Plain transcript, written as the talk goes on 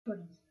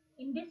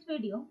In this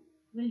video,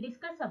 we'll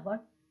discuss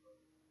about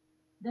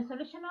the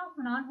solution of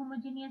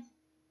non-homogeneous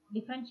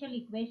differential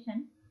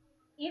equation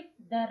if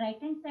the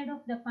right-hand side of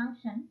the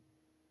function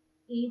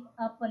is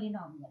a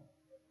polynomial.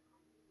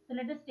 So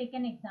let us take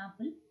an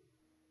example.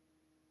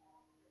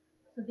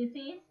 So this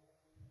is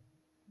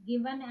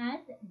given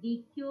as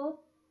d cube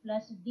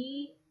plus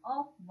d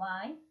of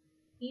y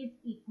is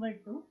equal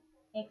to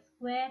x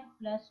square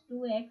plus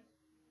 2x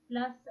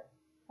plus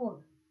 4.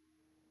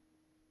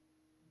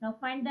 Now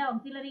find the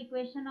auxiliary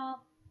equation of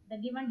the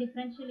given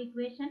differential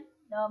equation.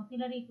 The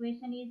auxiliary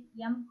equation is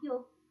m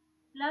cube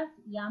plus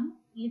m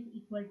is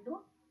equal to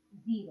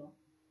 0.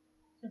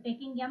 So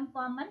taking m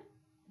common,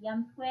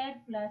 m square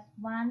plus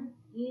 1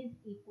 is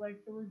equal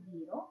to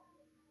 0.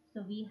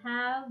 So we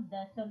have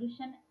the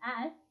solution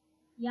as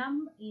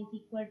m is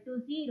equal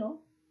to 0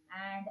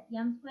 and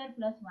m square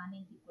plus 1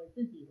 is equal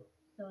to 0.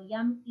 So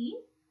m is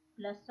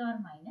plus or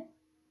minus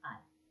I.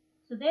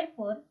 So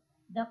therefore,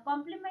 the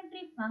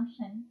complementary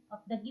function of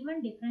the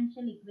given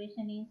differential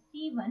equation is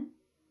c1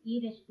 e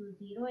raised to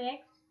 0x,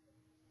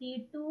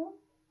 c2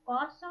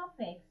 cos of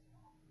x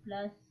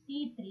plus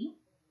c3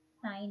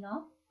 sin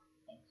of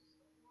x.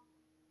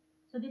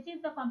 So this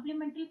is the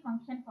complementary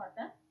function for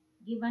the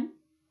given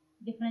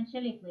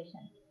differential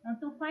equation. Now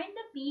to find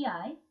the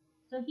pi,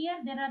 so here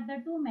there are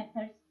the two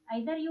methods.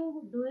 Either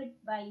you do it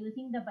by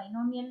using the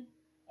binomial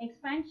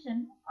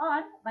expansion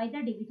or by the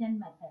division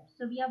method.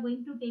 So we are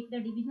going to take the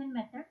division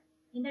method.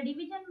 In the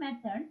division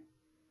method,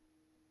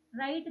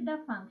 write the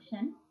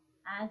function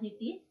as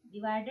it is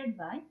divided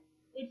by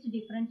its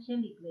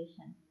differential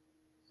equation.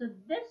 So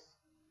this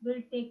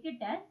will take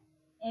it as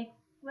x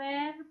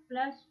square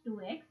plus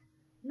 2x.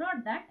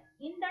 Note that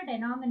in the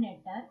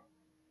denominator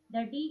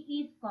the d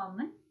is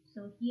common.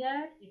 So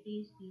here it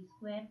is d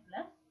square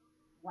plus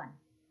 1.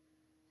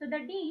 So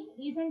the d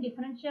is a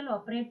differential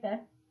operator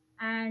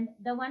and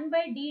the 1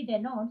 by d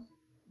denotes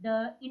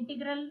the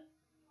integral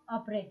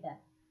operator.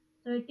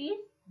 So it is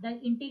the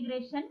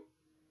integration.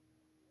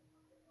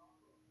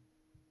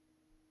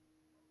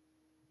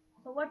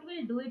 So what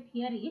we'll do it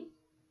here is,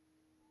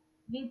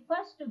 we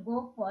first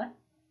go for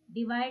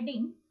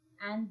dividing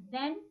and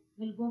then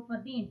we'll go for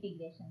the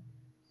integration.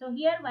 So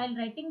here while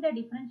writing the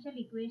differential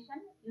equation,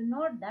 you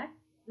note that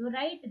you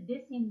write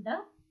this in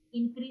the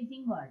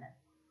increasing order.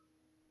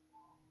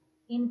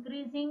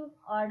 Increasing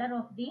order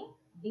of the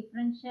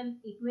differential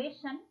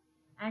equation,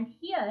 and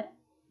here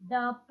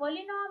the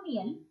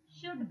polynomial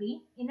should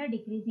be in a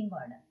decreasing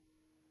order.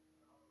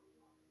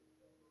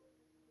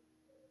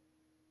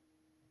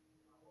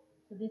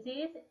 So this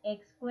is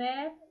x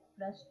square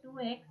plus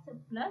 2x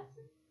plus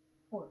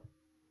 4.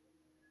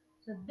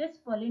 So this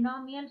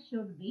polynomial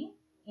should be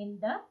in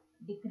the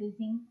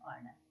decreasing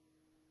order.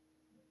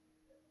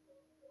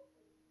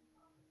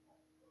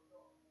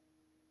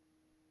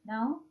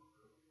 Now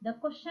the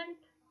quotient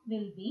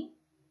will be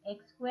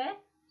x square,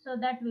 so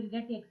that we'll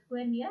get x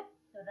square here.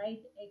 So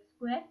write x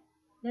square.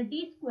 The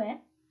d square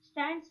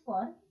stands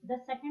for the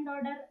second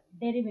order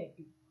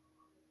derivative.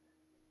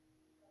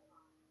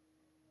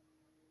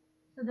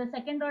 So the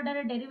second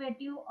order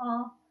derivative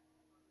of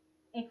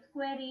x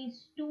square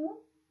is 2.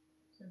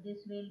 So this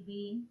will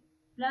be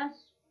plus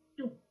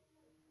 2.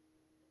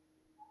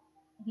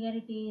 Here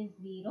it is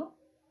 0.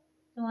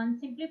 So on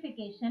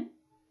simplification,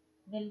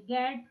 we'll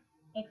get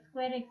x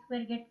square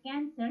get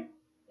cancelled.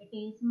 It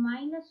is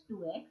minus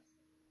 2x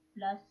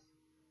plus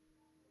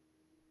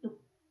 2.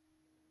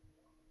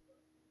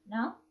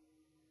 Now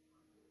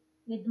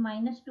with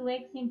minus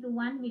 2x into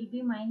 1 will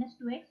be minus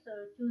 2x. So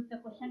choose the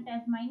quotient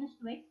as minus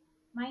 2x.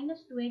 Minus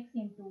 2x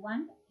into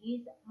 1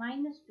 is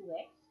minus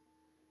 2x.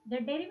 The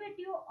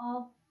derivative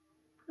of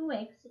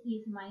 2x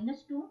is minus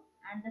 2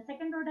 and the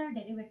second order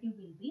derivative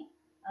will be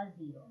a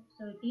 0.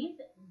 So it is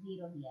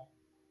 0 here.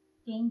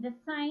 Change the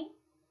sign.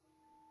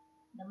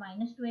 The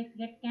minus 2x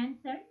get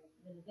cancelled.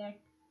 We'll get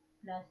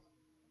plus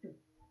 2.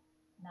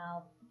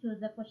 Now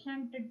choose the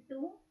quotient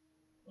 2.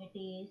 It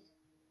is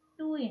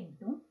 2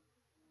 into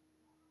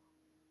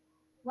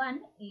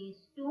 1 is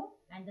 2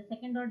 and the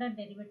second order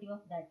derivative of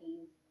that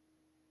is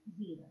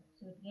 0.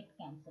 So it gets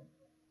cancelled.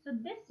 So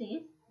this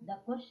is the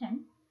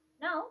quotient.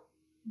 Now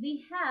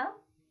we have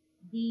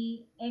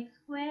the x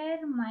square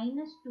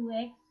minus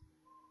 2x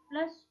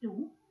plus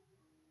 2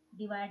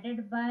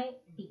 divided by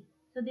d.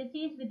 So this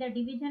is with the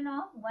division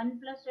of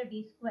 1 plus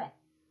d square.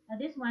 Now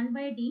this 1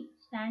 by d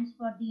stands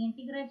for the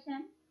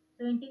integration.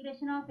 So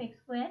integration of x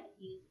square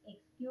is x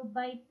cube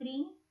by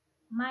 3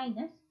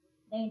 minus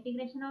the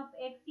integration of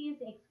x is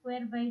x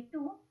square by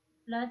 2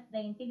 plus the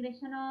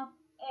integration of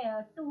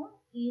 2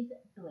 is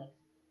 2x.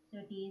 So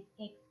it is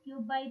x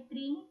cube by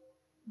 3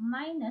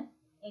 minus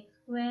x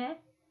square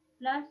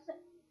plus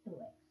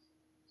 2x.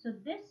 So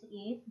this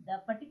is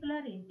the particular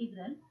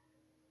integral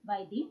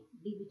by the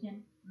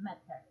division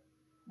method.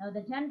 Now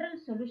the general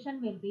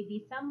solution will be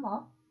the sum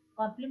of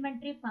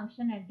complementary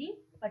function and the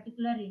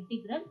particular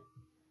integral.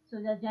 So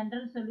the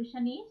general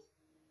solution is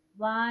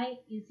y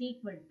is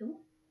equal to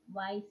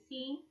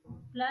yc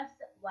plus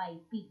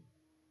yp,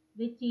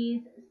 which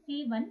is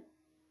c1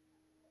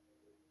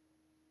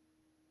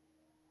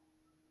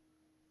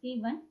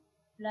 C1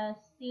 plus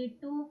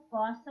C2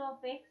 cos of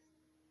x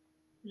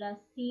plus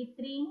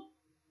C3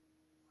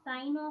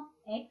 sin of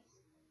x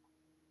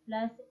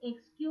plus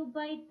x cube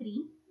by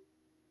 3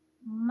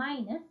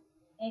 minus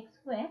x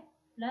square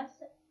plus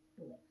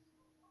 2x.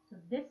 So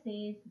this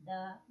is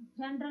the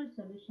general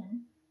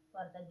solution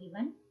for the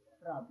given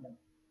problem.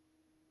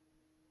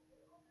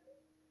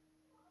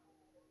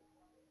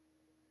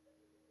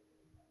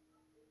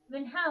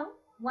 We'll have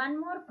one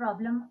more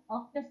problem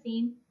of the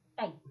same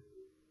type.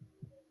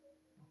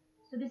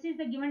 So this is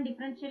the given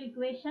differential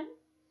equation.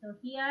 So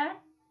here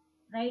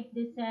write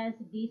this as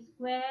d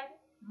square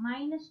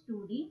minus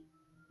 2d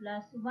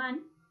plus 1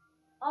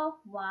 of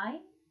y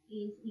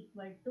is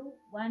equal to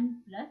 1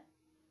 plus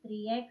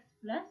 3x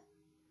plus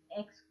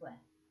x square.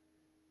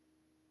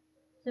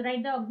 So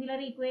write the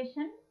auxiliary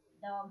equation.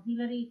 The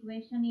auxiliary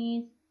equation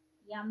is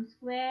m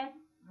square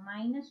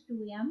minus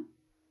 2m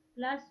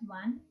plus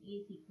 1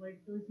 is equal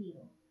to 0.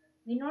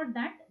 We note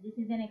that this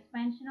is an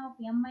expansion of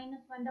m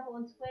minus 1 the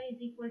whole square is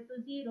equal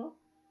to 0.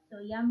 So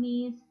m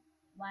is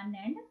 1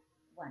 and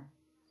 1.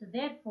 So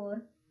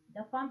therefore,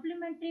 the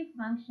complementary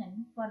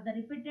function for the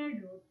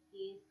repeated root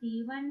is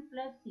c1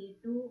 plus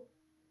c2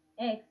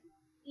 x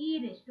e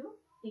raised to,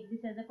 take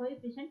this as a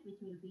coefficient which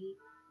will be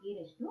e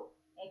raised to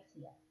x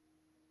here.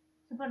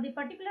 So for the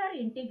particular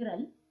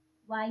integral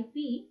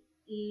yp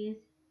is,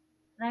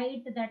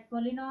 write that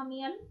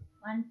polynomial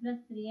 1 plus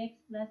 3x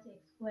plus x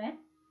square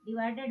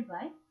divided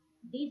by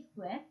d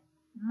square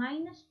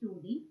minus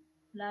 2d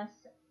plus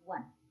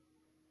 1.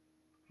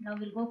 Now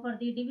we'll go for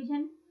the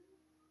division.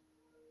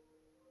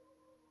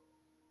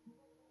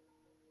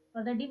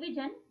 For the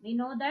division, we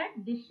know that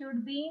this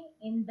should be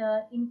in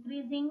the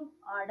increasing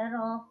order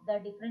of the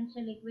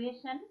differential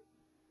equation.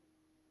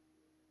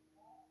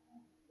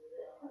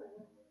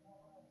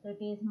 So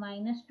it is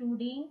minus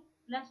 2d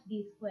plus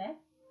d square.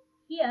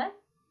 Here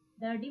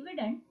the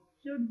dividend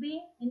should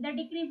be in the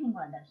decreasing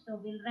order. So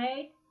we'll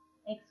write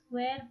x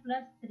square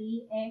plus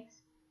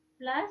 3x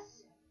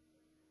plus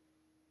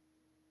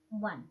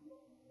 1.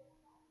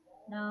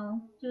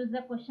 Now choose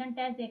the quotient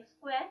as x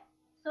square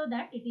so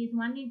that it is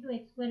 1 into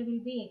x square will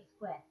be x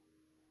square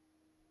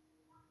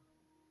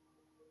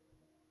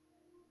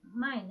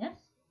minus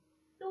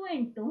 2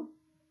 into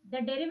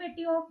the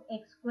derivative of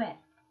x square.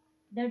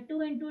 The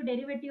 2 into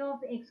derivative of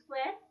x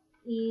square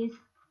is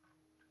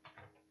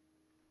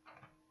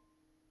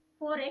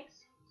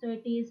 4x. So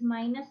it is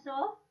minus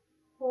of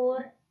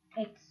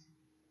 4x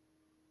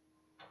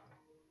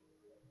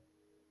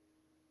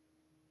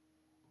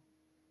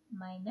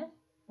minus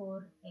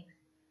 4x.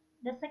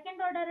 The second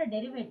order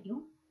derivative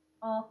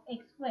of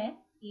x square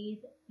is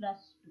plus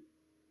 2.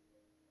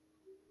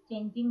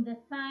 Changing the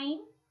sign,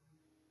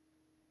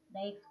 the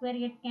x square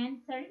get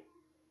cancelled.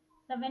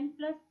 7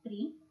 plus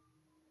 3,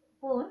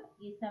 4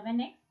 is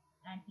 7x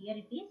and here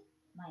it is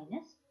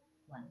minus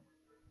 1.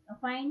 Now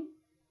find,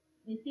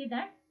 we see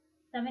that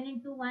 7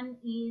 into 1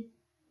 is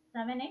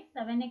 7x,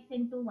 7x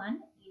into 1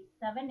 is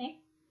 7x.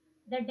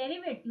 The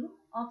derivative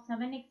of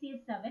 7x is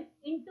 7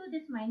 into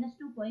this minus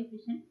 2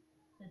 coefficient.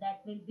 So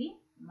that will be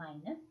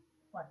minus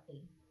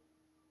 14.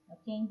 Now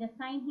change the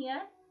sign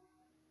here.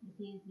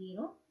 This is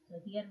 0.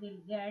 So here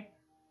we'll get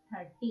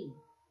 13.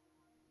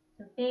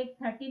 So take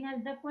 13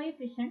 as the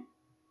coefficient.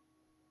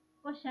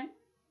 Quotient.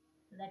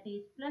 So that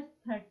is plus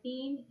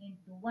 13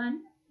 into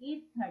 1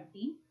 is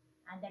 13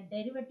 and the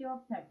derivative of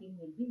 13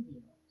 will be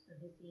 0. So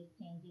this is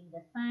changing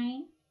the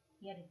sign.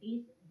 Here it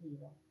is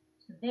 0.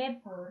 So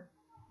therefore,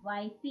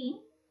 yp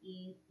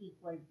is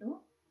equal to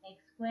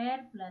x square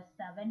plus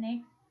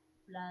 7x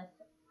plus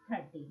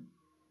 13.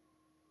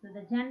 So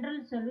the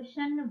general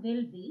solution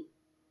will be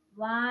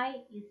y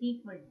is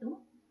equal to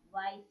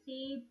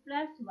yc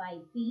plus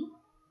yp,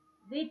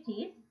 which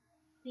is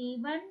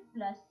c1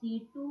 plus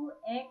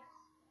c2x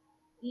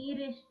e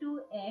raised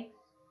to x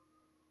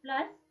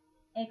plus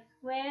x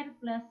square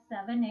plus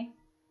 7x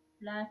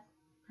plus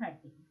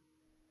 13.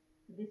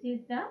 So this is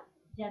the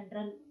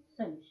general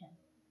solution.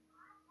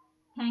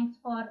 Thanks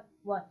for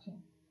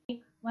watching.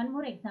 Take one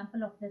more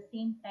example of the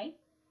same type.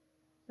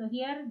 So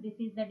here this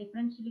is the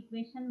differential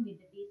equation with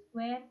d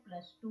square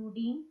plus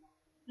 2d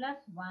plus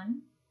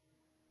 1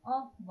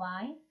 of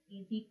y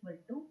is equal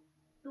to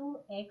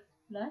 2x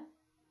plus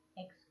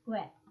x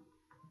square.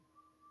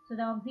 So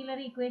the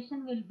auxiliary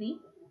equation will be,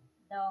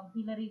 the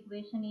auxiliary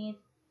equation is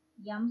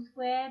m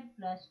square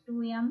plus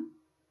 2m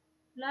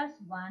plus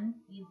 1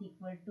 is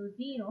equal to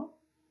 0.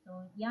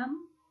 So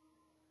m,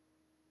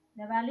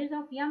 the values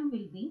of m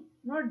will be,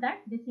 note that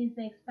this is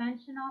the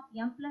expansion of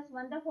m plus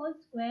 1 the whole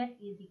square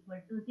is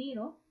equal to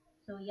 0.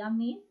 So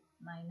m is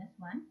minus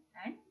 1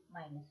 and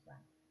minus 1.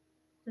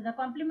 So the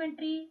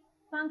complementary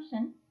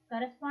function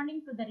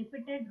corresponding to the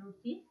repeated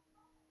roots is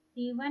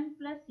c1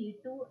 plus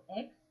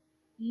c2x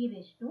e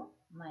raised to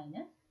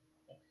minus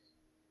x.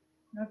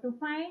 Now to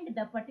find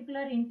the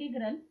particular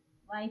integral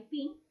yp,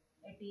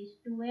 it is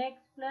 2x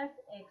plus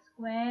x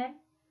square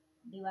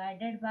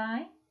divided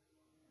by,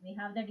 we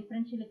have the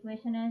differential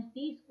equation as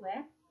d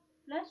square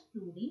plus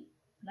 2d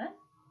plus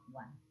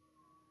 1.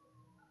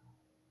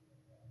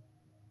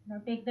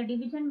 Now take the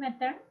division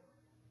method.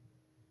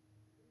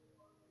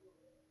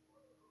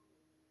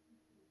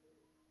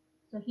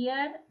 So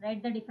here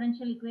write the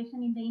differential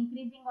equation in the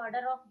increasing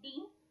order of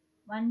d,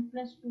 1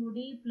 plus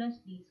 2d plus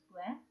d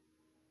square,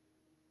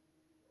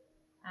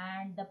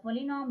 and the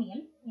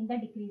polynomial in the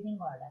decreasing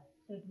order.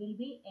 So it will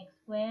be x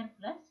square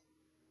plus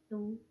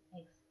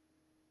 2x.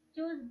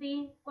 Choose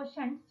the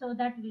quotient so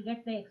that we'll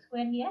get the x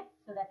square here.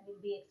 So that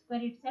will be x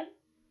square itself.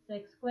 So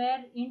x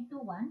square into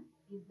 1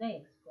 is the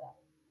x square.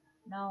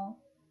 Now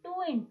 2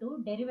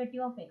 into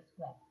derivative of x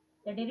square.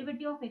 The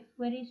derivative of x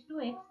square is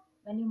 2x.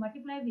 When you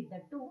multiply with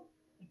the 2,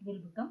 it will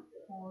become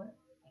 4x.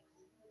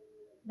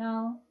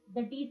 Now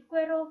the d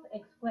square of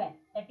x square,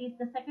 that is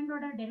the second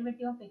order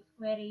derivative of x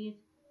square, is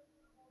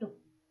 2.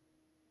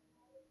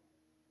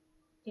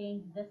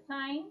 Change the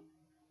sign.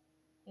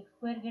 X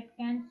square get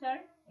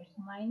cancelled. It's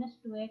minus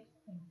 2x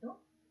into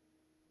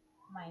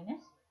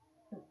minus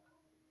 2.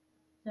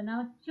 So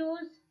now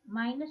choose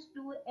minus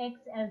 2x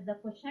as the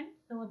quotient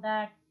so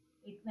that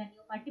when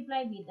you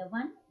multiply with the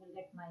 1, you will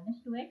get minus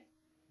 2x.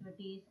 So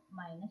it is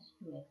minus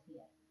 2x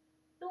here.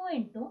 2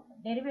 into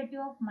derivative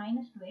of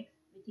minus 2x,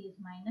 which is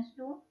minus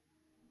 2.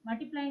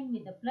 Multiplying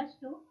with the plus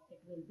 2, it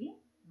will be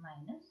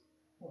minus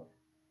 4.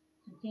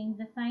 So change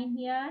the sign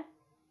here.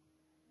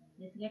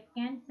 This get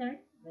cancelled.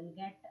 We'll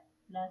get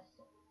plus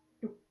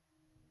 2.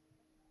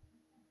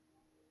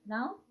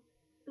 Now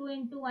 2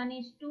 into 1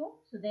 is 2.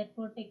 So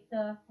therefore take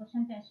the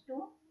quotient as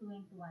 2. 2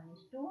 into 1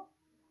 is 2.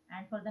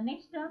 And for the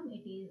next term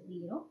it is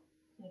 0.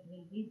 So it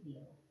will be 0.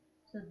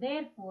 So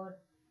therefore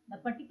the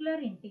particular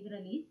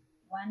integral is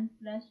 1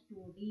 plus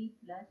 2d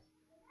plus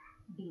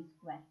d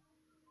square.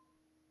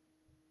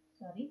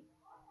 Sorry.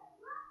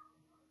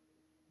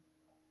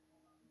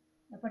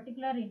 The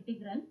particular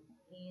integral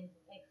is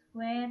x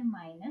square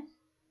minus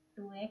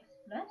 2x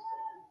plus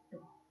 2.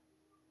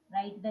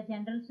 Write the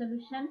general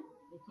solution,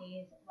 which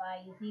is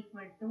y is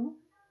equal to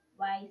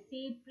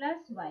yc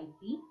plus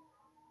yp,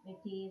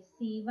 which is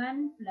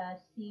c1 plus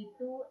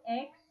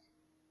c2x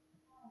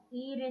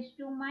e raised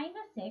to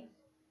minus x,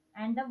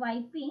 and the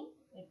yp,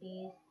 it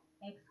is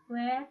x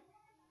square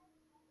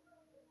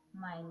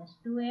minus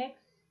 2x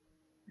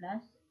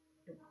plus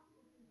 2.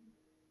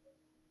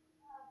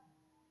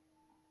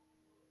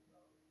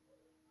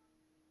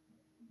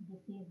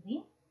 This is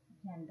the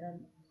general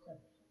solution.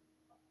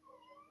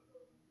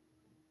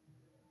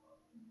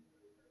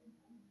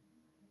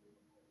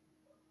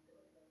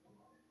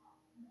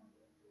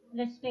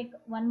 Let's take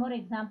one more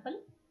example.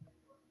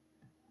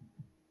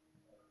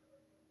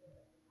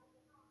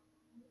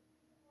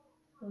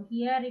 So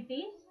here it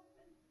is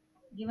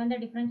given the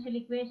differential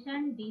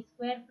equation d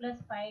square plus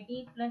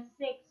 5d plus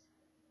 6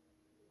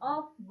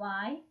 of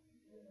y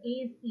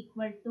is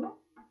equal to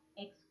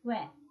x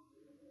square.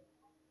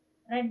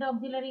 Write the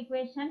auxiliary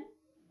equation.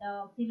 The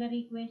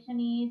auxiliary equation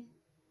is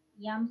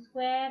m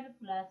square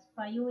plus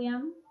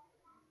 5m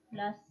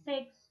plus 6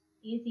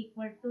 is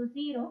equal to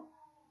 0.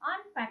 On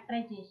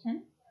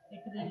factorization,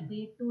 it will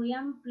be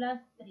 2m plus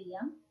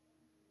 3m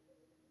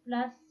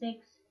plus 6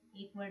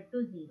 equal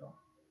to 0.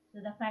 So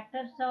the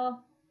factors of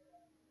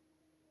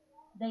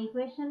the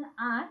equation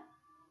are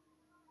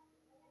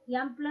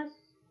m plus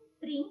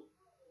 3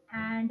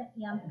 and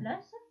m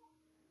plus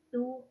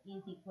 2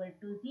 is equal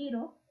to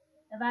 0.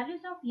 The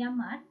values of m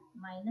are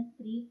minus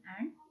 3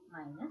 and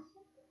minus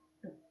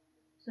 2.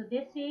 So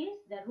this is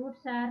the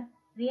roots are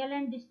real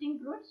and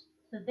distinct roots.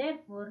 So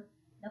therefore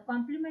the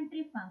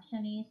complementary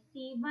function is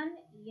c1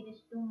 e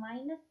raised to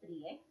minus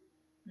 3x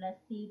plus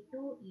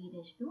c2 e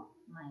raised to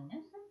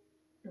minus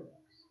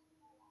 2x.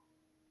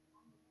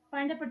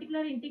 Find the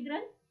particular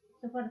integral.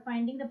 So for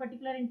finding the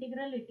particular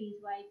integral, it is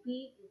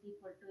yp is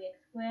equal to x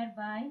square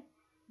by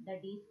the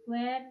d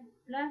square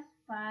plus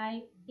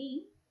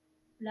 5d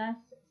plus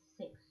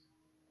 6.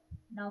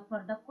 Now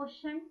for the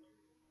quotient,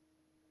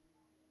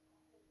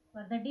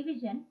 for the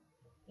division,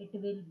 it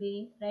will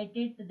be write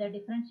it the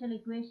differential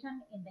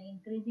equation in the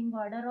increasing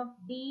order of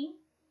d,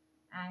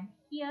 and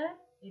here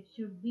it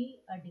should be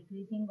a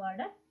decreasing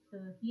order. So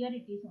here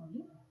it is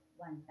only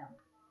one term.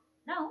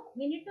 Now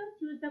we need to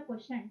choose the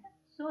quotient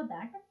so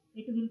that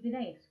it will be the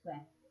x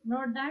square.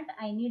 Note that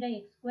I need a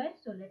x square,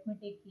 so let me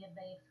take here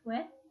the x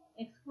square.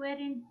 X square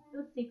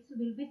into 6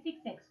 will be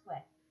 6x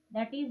square.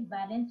 That is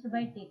balanced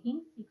by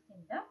taking 6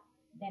 in the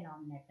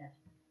denominator.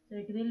 So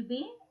it will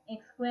be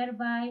x square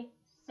by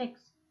 6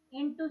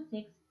 into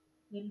 6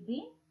 will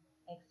be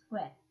x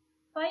square.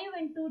 5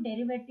 into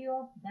derivative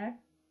of that.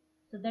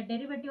 So the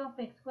derivative of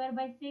x square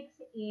by 6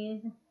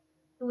 is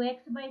 2x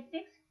by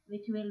 6,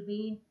 which will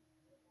be,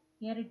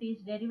 here it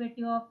is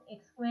derivative of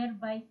x square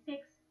by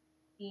 6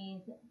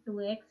 is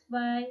 2x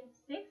by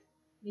 6,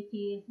 which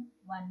is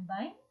 1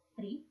 by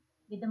 3.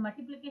 With the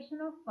multiplication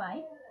of 5,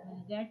 we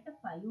will get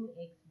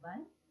 5x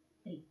by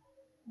 3.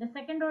 The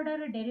second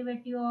order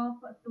derivative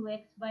of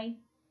 2x by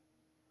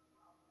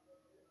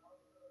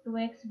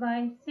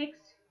 6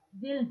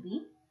 will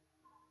be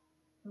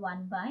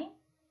 1 by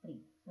 3.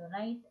 So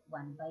write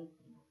 1 by 3.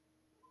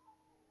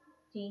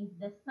 Change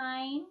the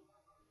sign.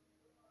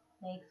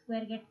 The x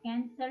square get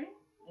cancelled.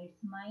 It's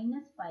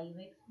minus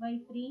 5x by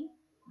 3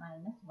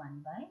 minus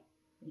 1 by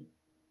 3.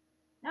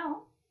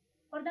 Now,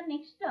 for the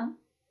next term,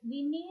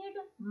 we need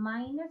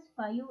minus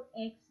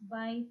 5x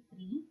by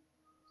 3.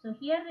 So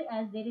here,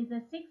 as there is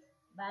a 6,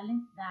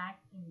 balance that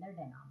in the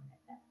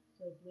denominator.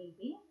 So it will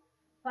be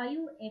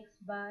 5x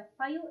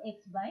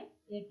by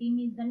 18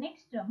 is the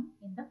next term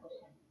in the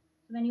question.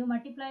 So when you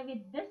multiply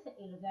with this,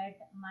 you'll get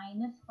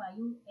minus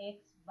 5x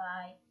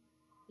by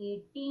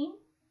 18.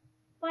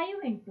 5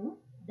 into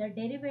the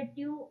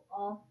derivative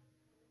of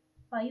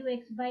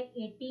 5x by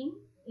 18,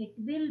 it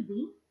will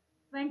be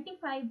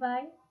 25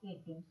 by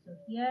 18. So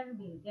here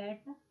we'll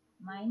get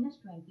minus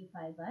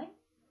 25 by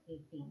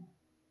 18.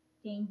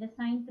 Change the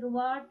sign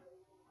throughout.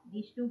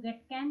 These two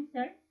get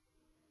cancelled.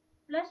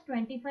 Plus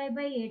 25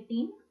 by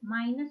 18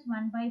 minus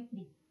 1 by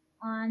 3.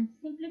 On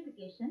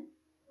simplification,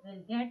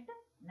 we'll get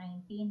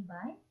 19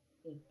 by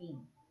 18.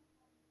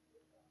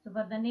 So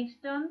for the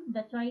next term,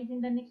 the choice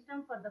in the next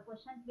term for the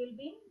quotient will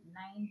be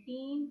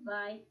 19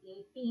 by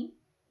 18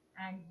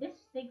 and this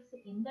 6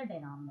 in the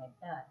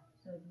denominator.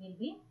 So it will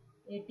be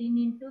 18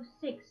 into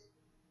 6.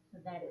 So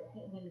that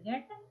will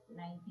get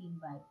 19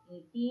 by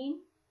 18.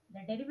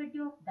 The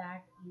derivative of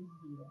that is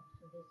 0.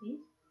 So this is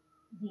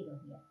 0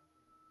 here.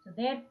 So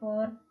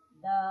therefore,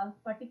 the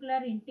particular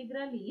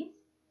integral is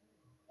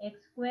x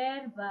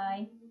square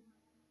by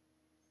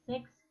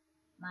 6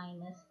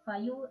 minus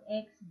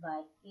 5x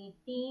by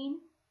 18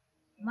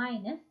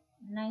 minus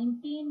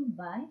 19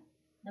 by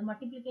the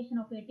multiplication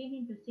of 18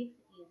 into 6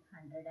 is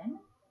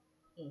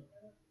 108.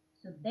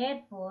 So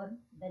therefore,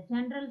 the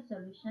general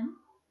solution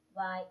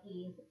y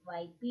is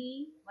yc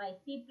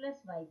plus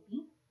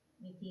yp,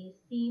 which is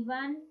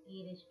c1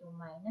 e raised to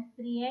minus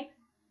 3x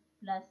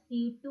plus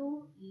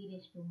c2 e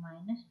raised to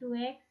minus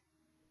 2x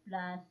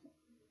plus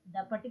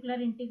the particular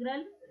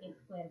integral x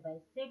square by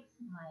 6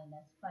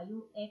 minus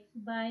 5x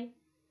by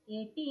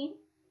 18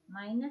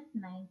 minus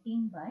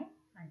 19 by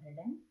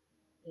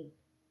 108.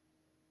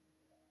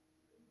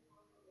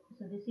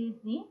 So this is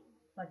the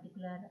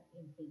particular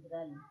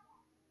integral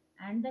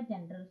and the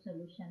general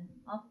solution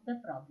of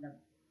the problem.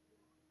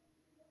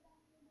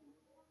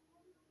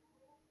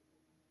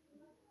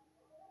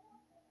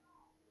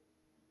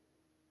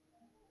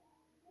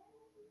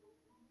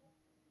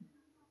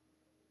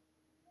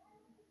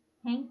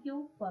 Thank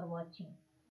you for watching.